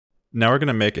Now we're going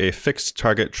to make a fixed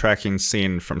target tracking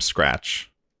scene from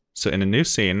scratch. So in a new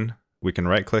scene, we can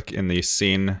right click in the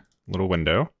scene little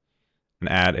window and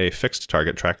add a fixed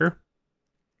target tracker.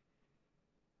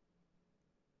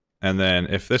 And then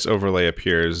if this overlay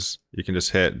appears, you can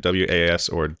just hit WAS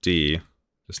or D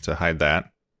just to hide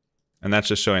that. And that's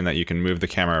just showing that you can move the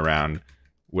camera around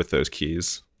with those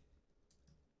keys.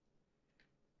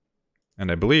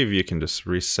 And I believe you can just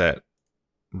reset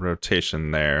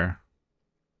rotation there.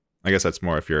 I guess that's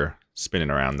more if you're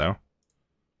spinning around though.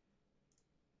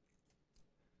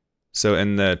 So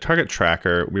in the target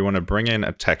tracker, we want to bring in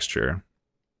a texture.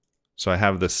 So I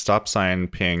have this stop sign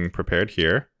ping prepared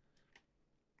here.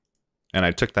 And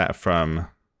I took that from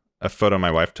a photo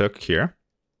my wife took here.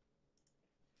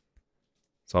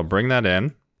 So I'll bring that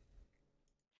in.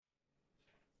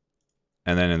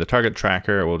 And then in the target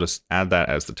tracker, we'll just add that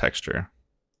as the texture.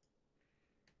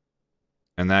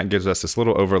 And that gives us this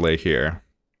little overlay here.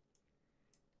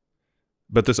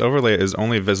 But this overlay is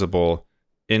only visible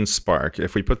in Spark.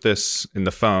 If we put this in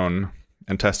the phone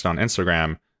and test it on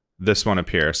Instagram, this won't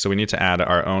appear. So we need to add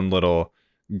our own little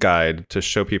guide to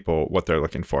show people what they're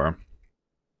looking for.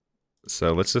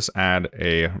 So let's just add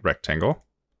a rectangle,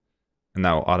 and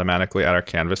that will automatically add our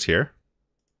canvas here.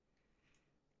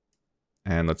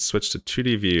 And let's switch to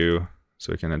 2D view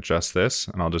so we can adjust this,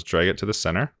 and I'll just drag it to the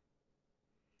center.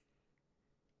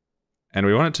 And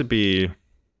we want it to be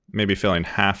maybe filling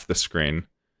half the screen.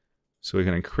 So we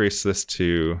can increase this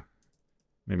to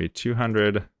maybe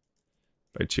 200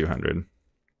 by 200.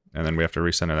 And then we have to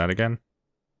recenter that again.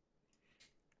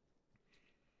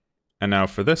 And now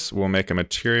for this, we'll make a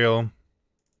material,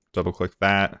 double click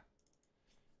that,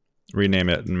 rename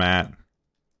it matte,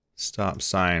 stop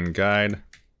sign guide,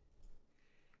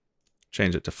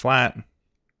 change it to flat,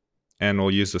 and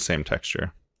we'll use the same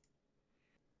texture.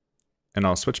 And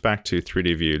I'll switch back to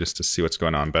 3D view just to see what's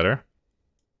going on better.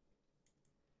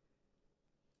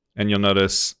 And you'll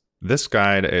notice this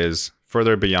guide is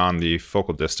further beyond the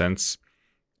focal distance.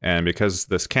 And because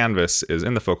this canvas is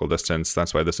in the focal distance,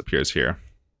 that's why this appears here.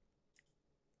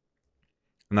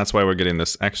 And that's why we're getting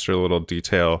this extra little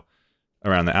detail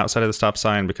around the outside of the stop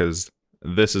sign, because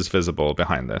this is visible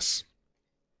behind this.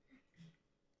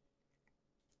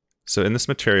 So in this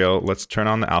material, let's turn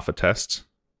on the alpha test,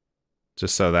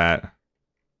 just so that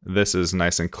this is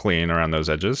nice and clean around those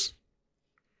edges.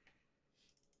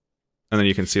 And then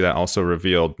you can see that also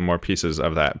revealed more pieces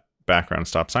of that background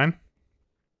stop sign.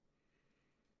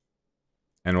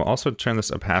 And we'll also turn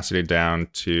this opacity down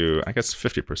to, I guess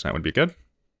 50% would be good.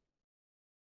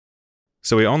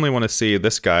 So we only want to see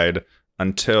this guide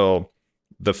until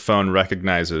the phone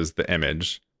recognizes the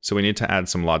image. So we need to add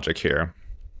some logic here.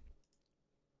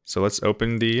 So let's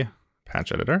open the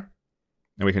patch editor,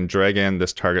 and we can drag in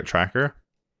this target tracker.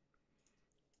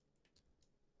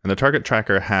 And the target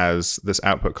tracker has this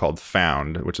output called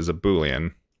found, which is a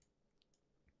Boolean.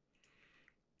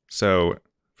 So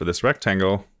for this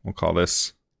rectangle, we'll call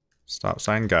this stop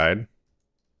sign guide.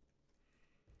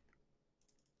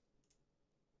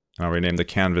 I'll rename the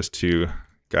canvas to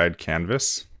guide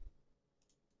canvas.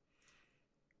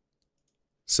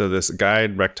 So this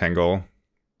guide rectangle,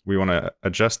 we want to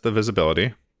adjust the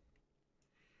visibility.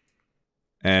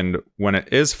 And when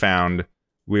it is found,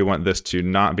 we want this to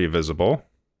not be visible.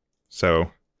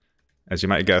 So as you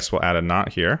might guess, we'll add a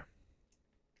not here.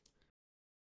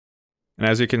 And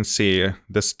as you can see,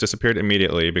 this disappeared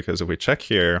immediately because if we check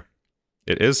here,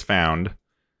 it is found.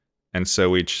 And so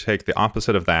we take the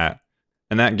opposite of that,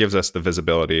 and that gives us the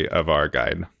visibility of our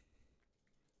guide.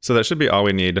 So that should be all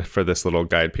we need for this little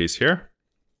guide piece here.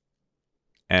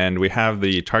 And we have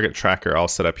the target tracker all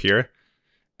set up here.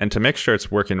 And to make sure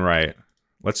it's working right,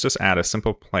 let's just add a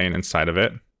simple plane inside of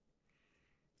it.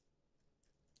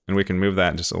 And we can move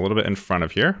that just a little bit in front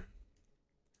of here.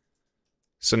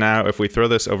 So now if we throw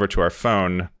this over to our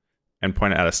phone and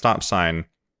point it at a stop sign,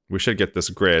 we should get this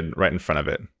grid right in front of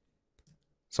it.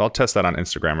 So I'll test that on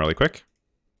Instagram really quick.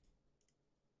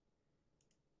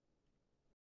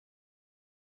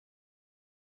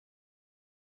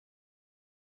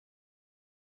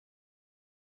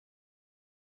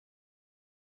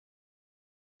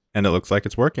 And it looks like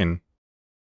it's working.